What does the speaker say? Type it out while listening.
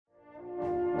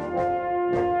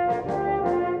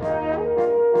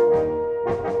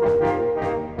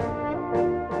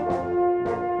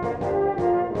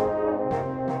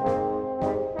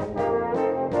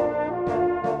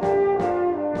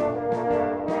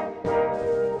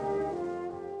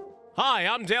Hi,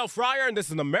 I'm Dale Fryer, and this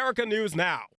is America News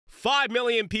Now. 5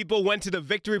 million people went to the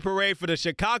victory parade for the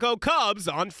Chicago Cubs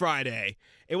on Friday.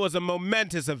 It was a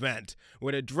momentous event,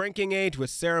 where the drinking age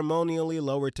was ceremonially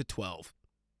lowered to 12.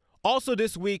 Also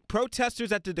this week,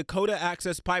 protesters at the Dakota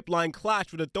Access Pipeline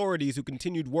clashed with authorities who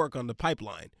continued work on the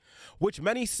pipeline, which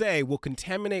many say will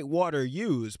contaminate water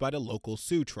used by the local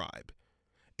Sioux tribe.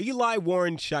 Eli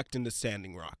Warren checked into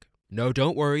Standing Rock. No,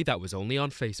 don't worry, that was only on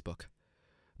Facebook.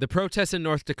 The protests in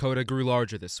North Dakota grew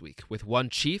larger this week, with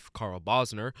one chief, Carl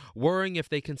Bartner, worrying if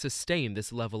they can sustain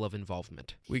this level of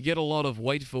involvement. We get a lot of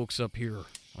white folks up here.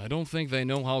 I don't think they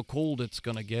know how cold it's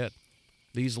gonna get.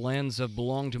 These lands have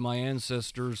belonged to my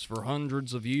ancestors for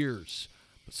hundreds of years,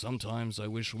 but sometimes I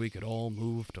wish we could all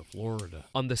move to Florida.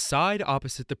 On the side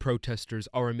opposite the protesters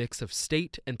are a mix of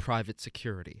state and private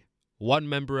security. One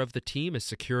member of the team is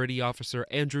Security Officer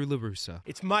Andrew LaRussa.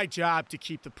 It's my job to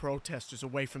keep the protesters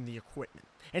away from the equipment.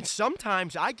 And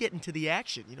sometimes I get into the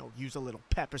action, use a little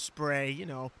pepper spray,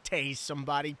 tase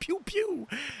somebody, pew pew.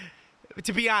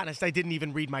 To be honest, I didn't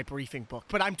even read my briefing book,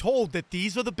 but I'm told that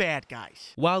these are the bad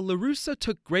guys. While LaRussa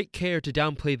took great care to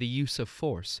downplay the use of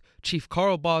force, Chief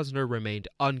Carl Bartner remained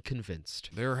unconvinced.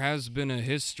 There has been a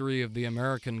history of the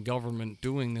American government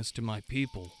doing this to my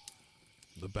people.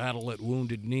 The battle at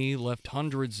Wounded Knee left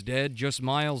hundreds dead just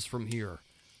miles from here.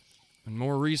 And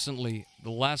more recently,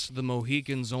 The Last of the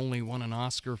Mohicans only won an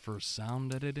Oscar for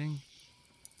sound editing?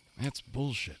 That's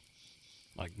bullshit.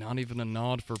 Like not even a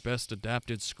nod for Best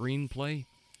Adapted Screenplay?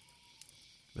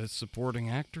 Best Supporting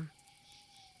Actor?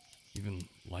 Even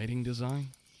lighting design?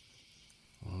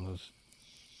 One of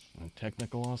those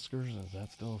technical Oscars? Is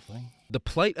that still a thing? The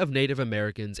plight of Native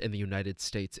Americans in the United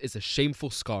States is a shameful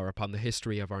scar upon the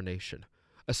history of our nation.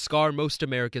 A scar most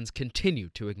Americans continue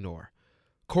to ignore.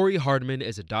 Corey Hardman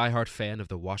is a diehard fan of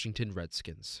the Washington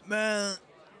Redskins. Man,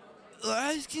 the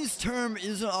Redskins term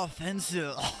isn't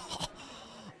offensive.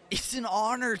 It's an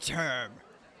honor term.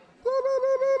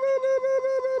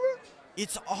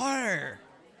 It's honor.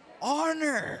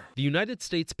 Honor! The United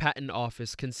States Patent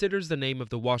Office considers the name of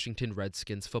the Washington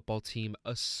Redskins football team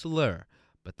a slur,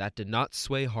 but that did not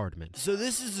sway Hardman. So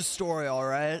this is the story, all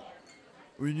right?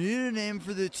 We needed a name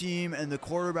for the team, and the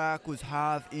quarterback was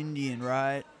half Indian,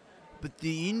 right? But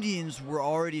the Indians were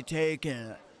already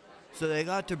taken. So they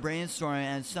got to brainstorming,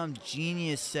 and some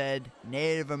genius said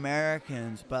Native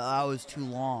Americans, but that was too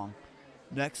long.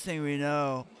 Next thing we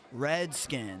know,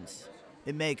 Redskins.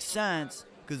 It makes sense,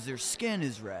 because their skin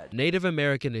is red. Native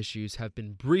American issues have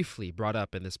been briefly brought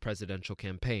up in this presidential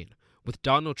campaign, with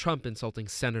Donald Trump insulting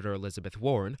Senator Elizabeth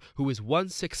Warren, who is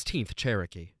 1/16th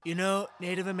Cherokee.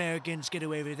 Native Americans get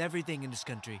away with everything in this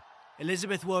country.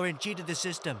 Elizabeth Warren cheated the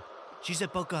system. She's a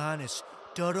Pocahontas.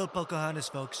 Total Pocahontas,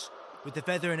 folks. With the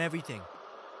feather and everything.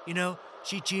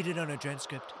 She cheated on her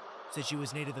transcript. Said she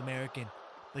was Native American.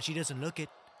 But she doesn't look it.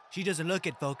 She doesn't look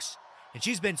it, folks. And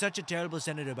she's been such a terrible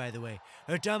senator, by the way.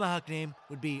 Her tomahawk name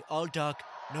would be All Talk,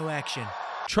 No Action.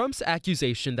 Trump's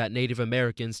accusation that Native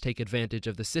Americans take advantage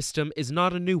of the system is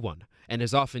not a new one, and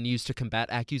is often used to combat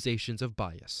accusations of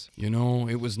bias.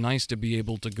 It was nice to be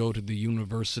able to go to the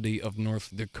University of North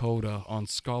Dakota on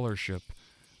scholarship,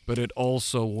 but it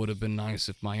also would have been nice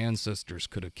if my ancestors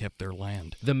could have kept their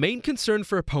land. The main concern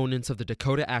for opponents of the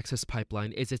Dakota Access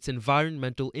Pipeline is its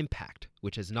environmental impact,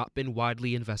 which has not been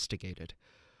widely investigated.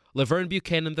 Laverne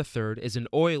Buchanan III is an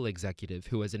oil executive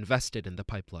who has invested in the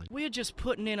pipeline. We're just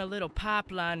putting in a little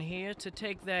pipeline here to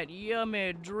take that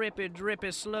yummy,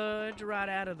 drippy sludge right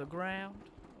out of the ground.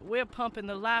 We're pumping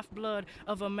the lifeblood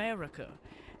of America.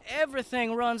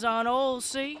 Everything runs on oil,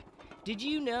 see? Did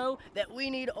you know that we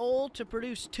need oil to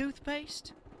produce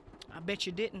toothpaste? I bet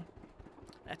you didn't.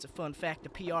 That's a fun fact the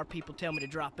PR people tell me to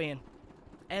drop in.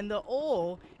 And the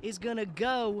oil is gonna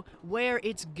go where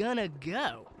it's gonna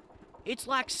go. It's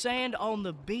like sand on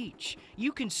the beach.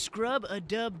 You can scrub a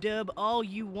dub all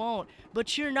you want,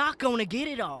 but you're not gonna get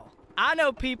it all. I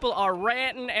know people are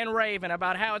ranting and raving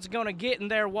about how it's gonna get in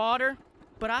their water,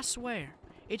 but I swear,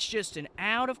 it's just an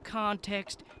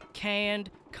out-of-context, canned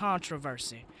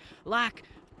controversy. Like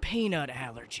peanut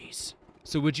allergies.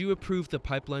 So would you approve the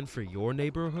pipeline for your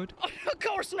neighborhood? Of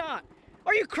course not!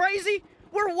 Are you crazy?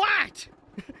 We're white!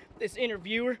 This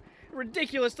interviewer,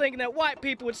 ridiculous thinking that white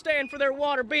people would stand for their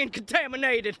water being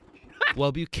contaminated.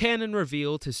 While Buchanan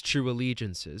revealed his true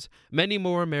allegiances, many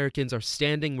more Americans are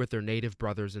standing with their native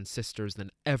brothers and sisters than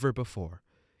ever before.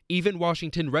 Even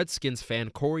Washington Redskins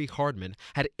fan Corey Hardman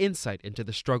had insight into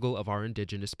the struggle of our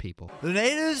indigenous people. The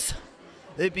natives,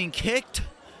 they've been kicked,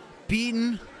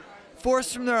 beaten,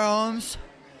 forced from their homes,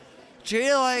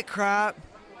 treated like crap,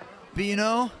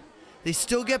 but they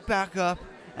still get back up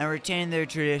and retain their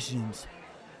traditions.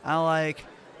 And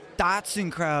That's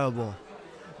incredible.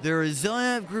 They're a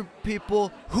resilient group of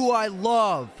people who I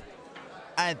love.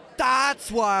 And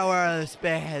that's why I wear this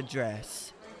big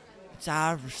headdress. It's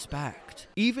out of respect.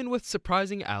 Even with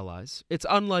surprising allies, it's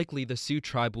unlikely the Sioux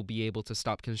tribe will be able to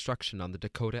stop construction on the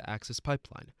Dakota Access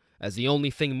Pipeline, as the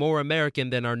only thing more American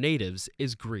than our natives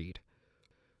is greed.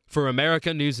 For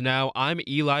America News Now, I'm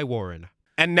Eli Warren.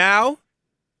 And now,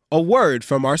 a word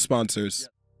from our sponsors.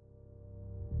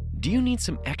 Do you need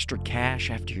some extra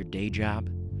cash after your day job?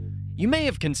 You may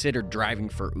have considered driving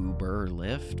for Uber or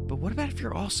Lyft, but what about if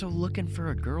you're also looking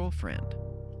for a girlfriend?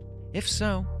 If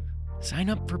so, sign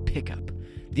up for Pickup,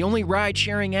 the only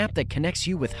ride-sharing app that connects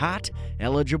you with hot,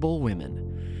 eligible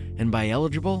women. And by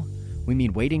eligible, we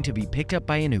mean waiting to be picked up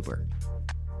by an Uber.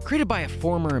 Created by a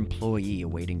former employee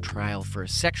awaiting trial for a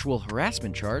sexual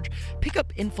harassment charge,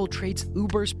 Pickup infiltrates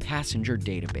Uber's passenger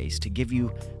database to give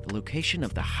you the location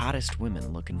of the hottest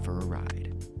women looking for a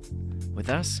ride. With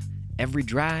us, every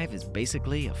drive is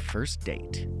basically a first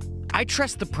date. I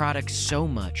trust the product so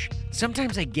much,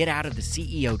 sometimes I get out of the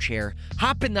CEO chair,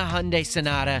 hop in the Hyundai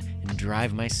Sonata, and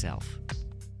drive myself.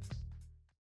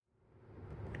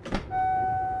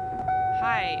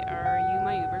 Hi, are you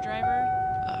my Uber driver?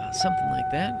 Something like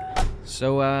that.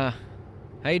 So, how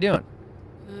you doing?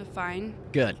 Fine.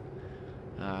 Good.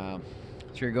 So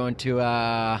you're going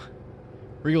to,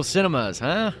 Regal Cinemas,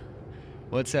 huh?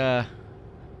 What's there?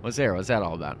 What's that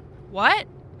all about? What?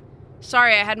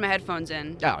 Sorry, I had my headphones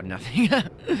in. Oh, nothing.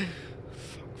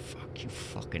 Fuck, you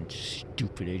fucking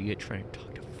stupid idiot trying to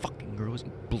talk to fucking girls.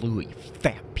 You blew it, you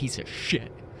fat piece of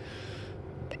shit.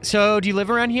 So, do you live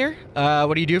around here?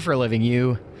 What do you do for a living?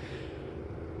 You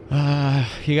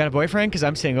got a boyfriend? Because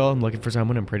I'm single. I'm looking for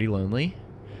someone. I'm pretty lonely.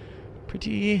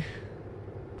 Pretty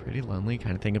lonely.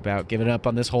 Kind of think about giving up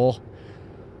on this whole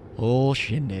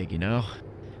shindig, you know?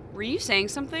 Were you saying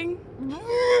something?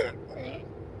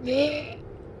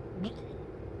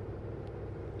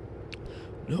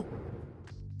 Nope.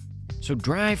 So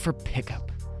drive for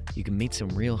Pickup. You can meet some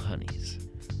real honeys.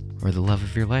 Or the love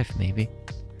of your life, maybe.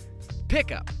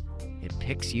 Pickup. It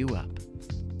picks you up.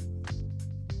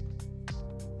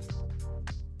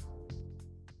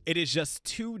 It is just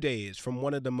 2 days from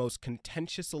one of the most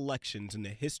contentious elections in the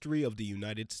history of the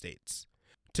United States.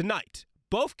 Tonight,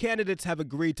 both candidates have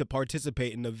agreed to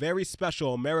participate in the very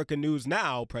special America News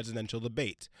Now presidential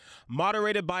debate,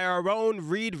 moderated by our own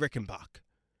Reed Rickenbach.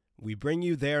 We bring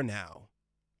you there now.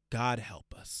 God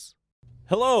help us.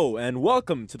 Hello, and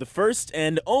welcome to the first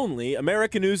and only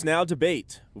America News Now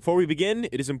debate. Before we begin,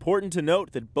 it is important to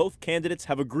note that both candidates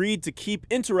have agreed to keep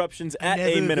interruptions at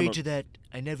a minimum.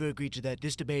 I never agreed to that.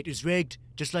 This debate is rigged,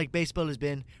 just like baseball has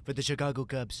been for the Chicago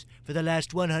Cubs for the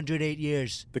last 108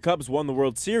 years. The Cubs won the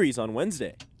World Series on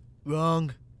Wednesday.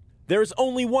 Wrong. There is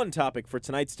only one topic for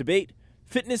tonight's debate: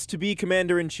 fitness to be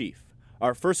commander-in-chief.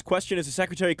 Our first question is to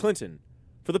Secretary Clinton.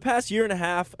 For the past year and a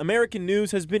half, American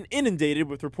news has been inundated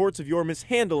with reports of your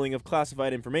mishandling of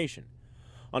classified information.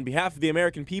 On behalf of the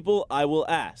American people, I will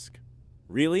ask,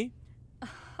 really?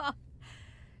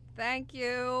 Thank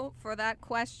you for that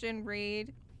question,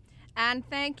 Reed. And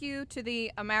thank you to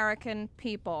the American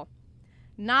people.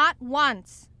 Not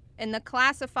once in the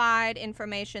classified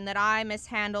information that I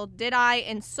mishandled did I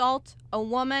insult a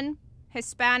woman,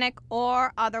 Hispanic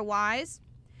or otherwise.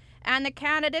 And the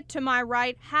candidate to my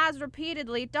right has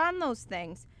repeatedly done those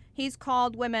things. He's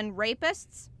called women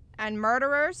rapists and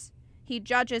murderers. He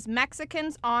judges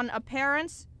Mexicans on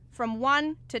appearance from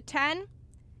 1 to 10.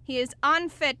 He is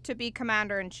unfit to be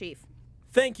commander-in-chief.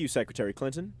 Thank you, Secretary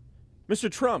Clinton. Mr.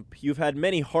 Trump, you've had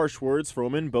many harsh words for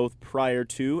women both prior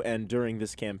to and during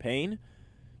this campaign.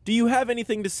 Do you have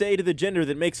anything to say to the gender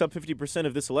that makes up 50%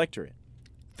 of this electorate?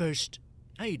 First,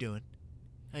 how you doing?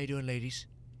 How you doing, ladies?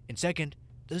 And second,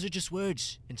 those are just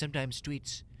words, and sometimes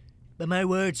tweets. But my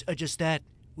words are just that,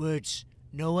 words.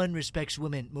 No one respects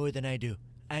women more than I do.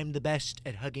 I'm the best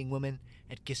at hugging women,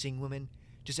 at kissing women.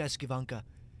 Just ask Ivanka.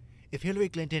 If Hillary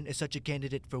Clinton is such a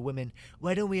candidate for women,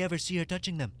 why don't we ever see her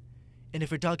touching them? And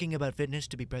if we're talking about fitness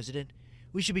to be president,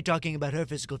 we should be talking about her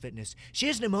physical fitness. She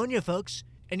has pneumonia, folks.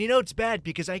 And you know it's bad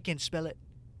because I can't spell it.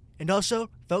 And also,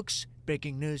 folks,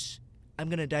 breaking news. I'm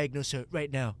gonna diagnose her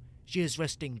right now. She is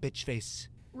resting bitch face.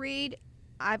 Reed,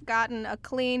 I've gotten a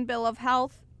clean bill of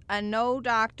health, and no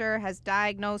doctor has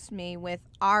diagnosed me with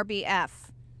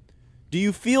RBF. Do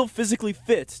you feel physically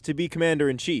fit to be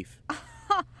commander-in-chief?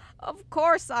 Of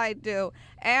course I do.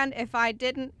 And if I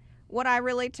didn't, would I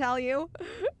really tell you?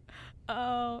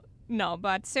 No,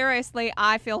 but seriously,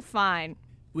 I feel fine.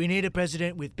 We need a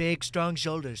president with big, strong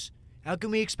shoulders. How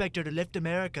can we expect her to lift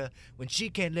America when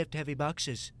she can't lift heavy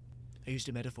boxes? I used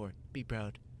a metaphor. Be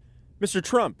proud. Mr.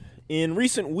 Trump, in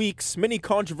recent weeks, many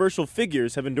controversial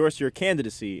figures have endorsed your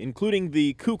candidacy, including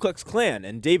the Ku Klux Klan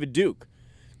and David Duke.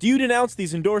 Do you denounce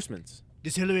these endorsements?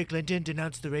 Does Hillary Clinton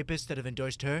denounce the rapists that have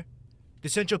endorsed her? The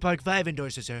Central Park Five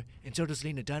endorses her, and so does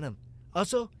Lena Dunham.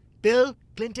 Also, Bill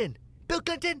Clinton. Bill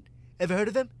Clinton! Ever heard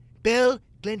of him? Bill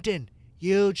Clinton.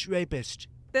 Huge rapist.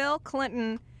 Bill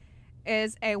Clinton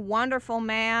is a wonderful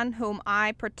man whom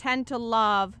I pretend to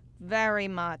love very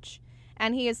much.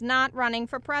 And he is not running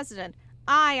for president.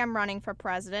 I am running for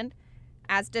president,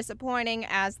 as disappointing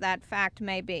as that fact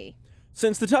may be.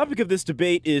 Since the topic of this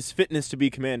debate is fitness to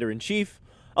be commander-in-chief,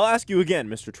 I'll ask you again,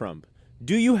 Mr. Trump.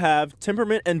 Do you have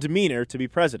temperament and demeanor to be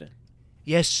president?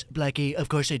 Yes, Blackie, of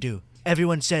course I do.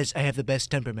 Everyone says I have the best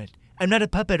temperament. I'm not a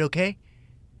puppet, okay?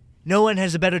 No one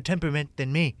has a better temperament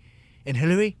than me. And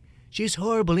Hillary, she has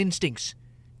horrible instincts.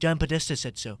 John Podesta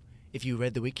said so, if you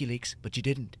read the WikiLeaks, but you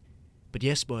didn't. But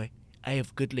yes, boy, I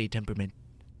have goodly temperament.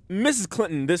 Mrs.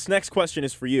 Clinton, this next question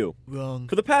is for you. Wrong.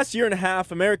 For the past year and a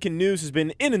half, American news has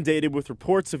been inundated with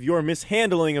reports of your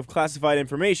mishandling of classified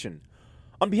information.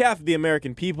 On behalf of the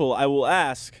American people, I will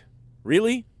ask,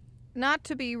 really? Not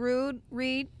to be rude,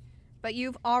 Reed, but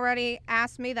you've already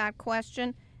asked me that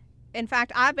question. In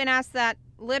fact, I've been asked that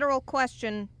literal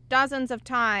question dozens of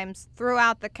times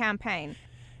throughout the campaign.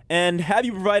 And have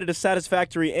you provided a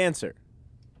satisfactory answer?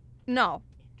 No.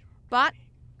 But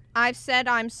I've said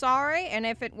I'm sorry, and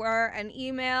if it were an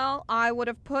email, I would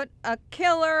have put a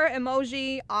killer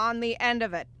emoji on the end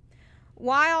of it.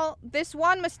 While this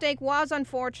one mistake was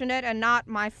unfortunate and not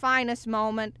my finest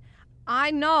moment,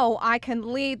 I know I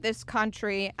can lead this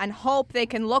country and hope they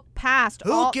can look past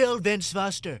Who killed Vince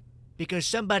Foster? Because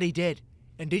somebody did.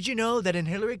 And did you know that in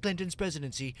Hillary Clinton's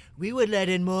presidency, we would let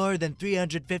in more than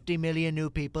 350 million new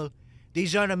people?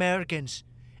 These aren't Americans.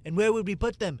 And where would we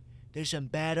put them? There's some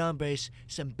bad hombres,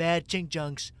 some bad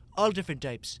chink-chunks, all different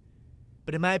types.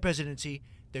 But in my presidency,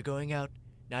 they're going out,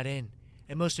 not in.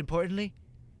 And most importantly,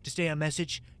 to stay on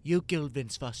message, you killed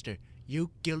Vince Foster.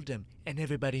 You killed him, and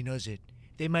everybody knows it.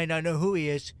 They might not know who he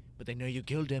is, but they know you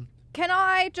killed him. Can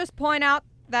I just point out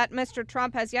that Mr.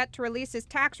 Trump has yet to release his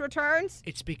tax returns?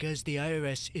 It's because the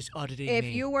IRS is auditing If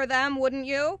me. you were them, wouldn't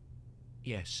you?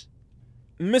 Yes.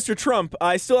 Mr. Trump,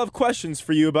 I still have questions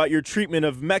for you about your treatment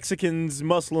of Mexicans,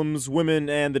 Muslims, women,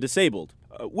 and the disabled.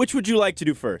 Which would you like to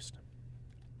do first?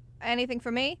 Anything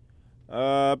for me?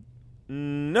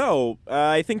 No.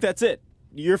 I think that's it.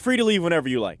 You're free to leave whenever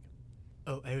you like.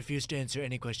 Oh, I refuse to answer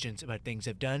any questions about things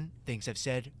I've done, things I've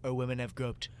said, or women I've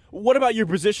groped. What about your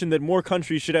position that more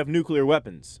countries should have nuclear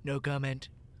weapons? No comment.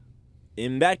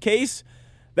 In that case,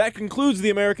 that concludes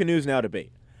the American News Now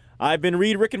debate. I've been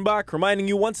Reed Rickenbach, reminding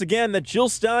you once again that Jill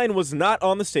Stein was not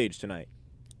on the stage tonight.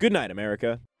 Good night,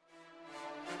 America.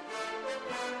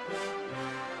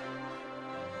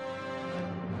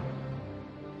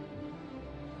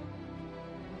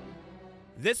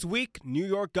 This week, New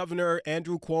York Governor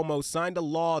Andrew Cuomo signed a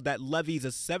law that levies a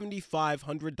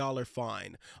 $7,500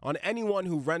 fine on anyone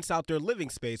who rents out their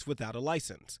living space without a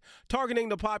license, targeting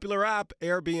the popular app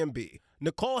Airbnb.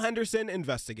 Nicole Henderson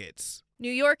investigates.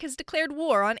 New York has declared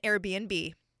war on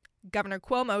Airbnb. Governor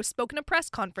Cuomo spoke in a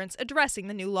press conference addressing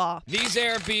the new law. These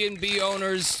Airbnb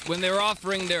owners, when they're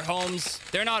offering their homes,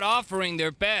 they're not offering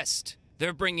their best.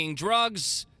 They're bringing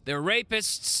drugs, they're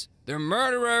rapists, they're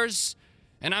murderers,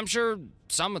 and I'm sure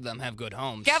some of them have good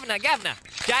homes. Governor,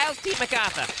 Giles T.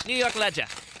 MacArthur, New York Ledger.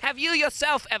 Have you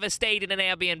yourself ever stayed in an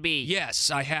Airbnb?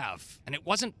 Yes, I have, and it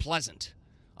wasn't pleasant.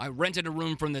 I rented a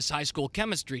room from this high school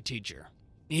chemistry teacher.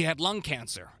 He had lung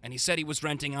cancer, and he said he was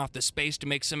renting out the space to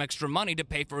make some extra money to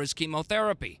pay for his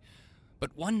chemotherapy.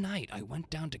 But one night, I went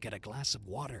down to get a glass of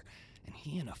water, and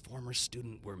he and a former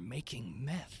student were making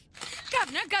meth.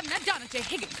 Governor, Donna J.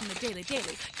 Higgins from the Daily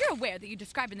Daily. You're aware that you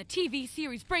described in the TV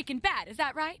series Breaking Bad, is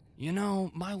that right? You know,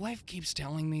 my wife keeps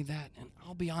telling me that, and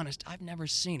I'll be honest, I've never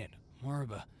seen it. More of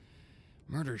a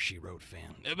Murder, She Wrote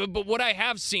fan. But what I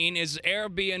have seen is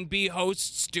Airbnb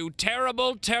hosts do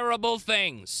terrible, terrible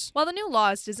things. While the new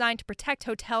law is designed to protect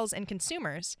hotels and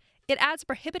consumers, it adds a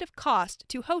prohibitive cost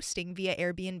to hosting via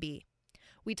Airbnb.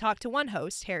 We talked to one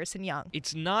host, Harrison Young.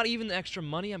 It's not even the extra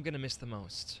money I'm going to miss the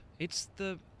most. It's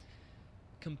the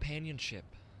companionship.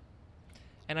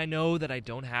 And I know that I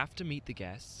don't have to meet the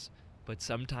guests, but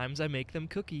sometimes I make them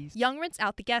cookies. Young rents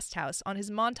out the guest house on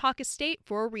his Montauk estate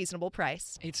for a reasonable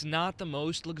price. It's not the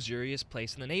most luxurious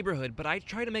place in the neighborhood, but I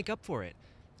try to make up for it.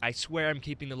 I swear I'm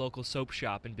keeping the local soap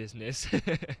shop in business.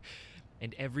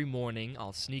 And every morning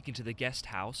I'll sneak into the guest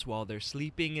house while they're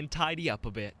sleeping and tidy up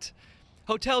a bit.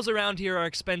 Hotels around here are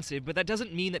expensive, but that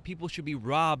doesn't mean that people should be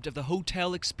robbed of the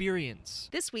hotel experience.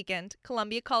 This weekend,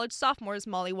 Columbia College sophomores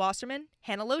Molly Wasserman,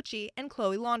 Hannah Lochi, and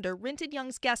Chloe Launder rented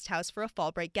Young's guest house for a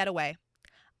fall break getaway.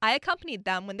 I accompanied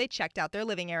them when they checked out their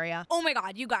living area. Oh my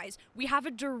god, you guys, we have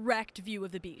a direct view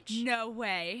of the beach. No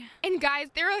way. And guys,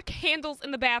 there are candles in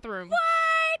the bathroom.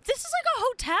 What? This is like a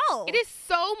hotel. It is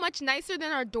so much nicer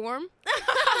than our dorm.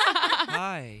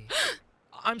 Hi.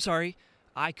 I'm sorry.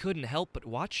 I couldn't help but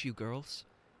watch you girls.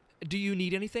 Do you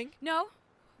need anything? No,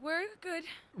 we're good.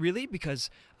 Really? Because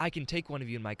I can take one of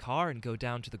you in my car and go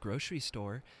down to the grocery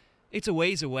store. It's a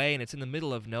ways away and it's in the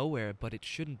middle of nowhere, but it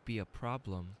shouldn't be a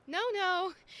problem.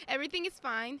 No. Everything is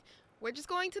fine. We're just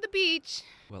going to the beach.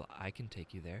 Well, I can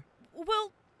take you there.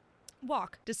 We'll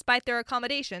walk. Despite their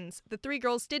accommodations, the three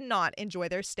girls did not enjoy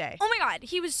their stay. Oh my god,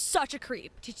 he was such a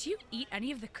creep. Did you eat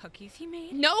any of the cookies he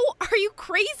made? No, are you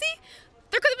crazy?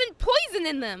 There could have been poison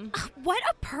in them. What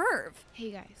a perv.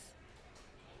 Hey guys,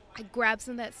 I grabbed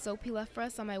some of that soap he left for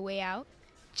us on my way out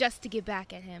just to get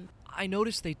back at him. I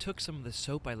noticed they took some of the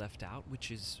soap I left out,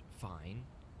 which is fine.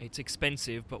 It's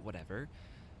expensive, but whatever.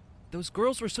 Those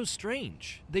girls were so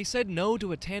strange. They said no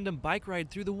to a tandem bike ride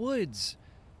through the woods,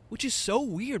 which is so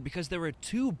weird because there were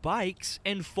 2 bikes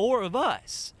and 4 of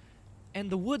us. And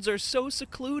the woods are so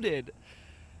secluded.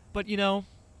 But you know,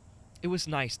 it was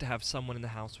nice to have someone in the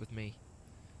house with me.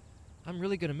 I'm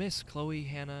really going to miss Chloe,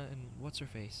 Hannah, and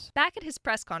what's-her-face. Back at his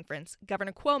press conference,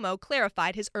 Governor Cuomo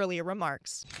clarified his earlier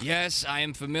remarks. Yes, I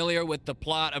am familiar with the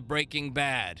plot of Breaking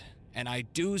Bad, and I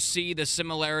do see the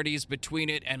similarities between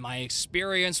it and my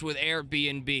experience with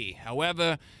Airbnb.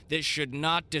 However, this should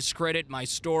not discredit my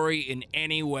story in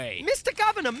any way. Mr.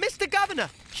 Governor,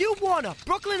 Hugh Warner,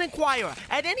 Brooklyn Inquirer.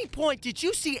 At any point, did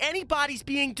you see any bodies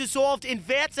being dissolved in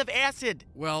vats of acid?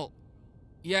 Well,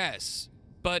 yes.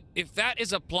 But if that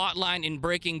is a plot line in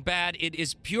Breaking Bad, it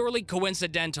is purely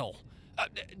coincidental.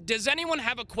 Does anyone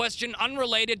have a question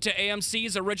unrelated to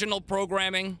AMC's original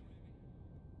programming?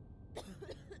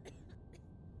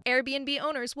 Airbnb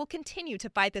owners will continue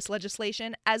to fight this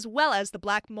legislation, as well as the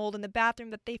black mold in the bathroom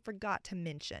that they forgot to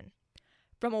mention.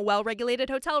 From a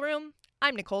well-regulated hotel room,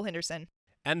 I'm Nicole Henderson.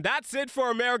 And that's it for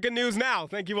American News Now.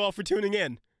 Thank you all for tuning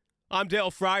in. I'm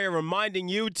Dale Fryer reminding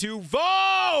you to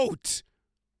vote!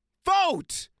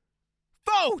 Vote!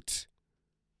 Vote!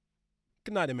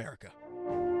 Good night, America.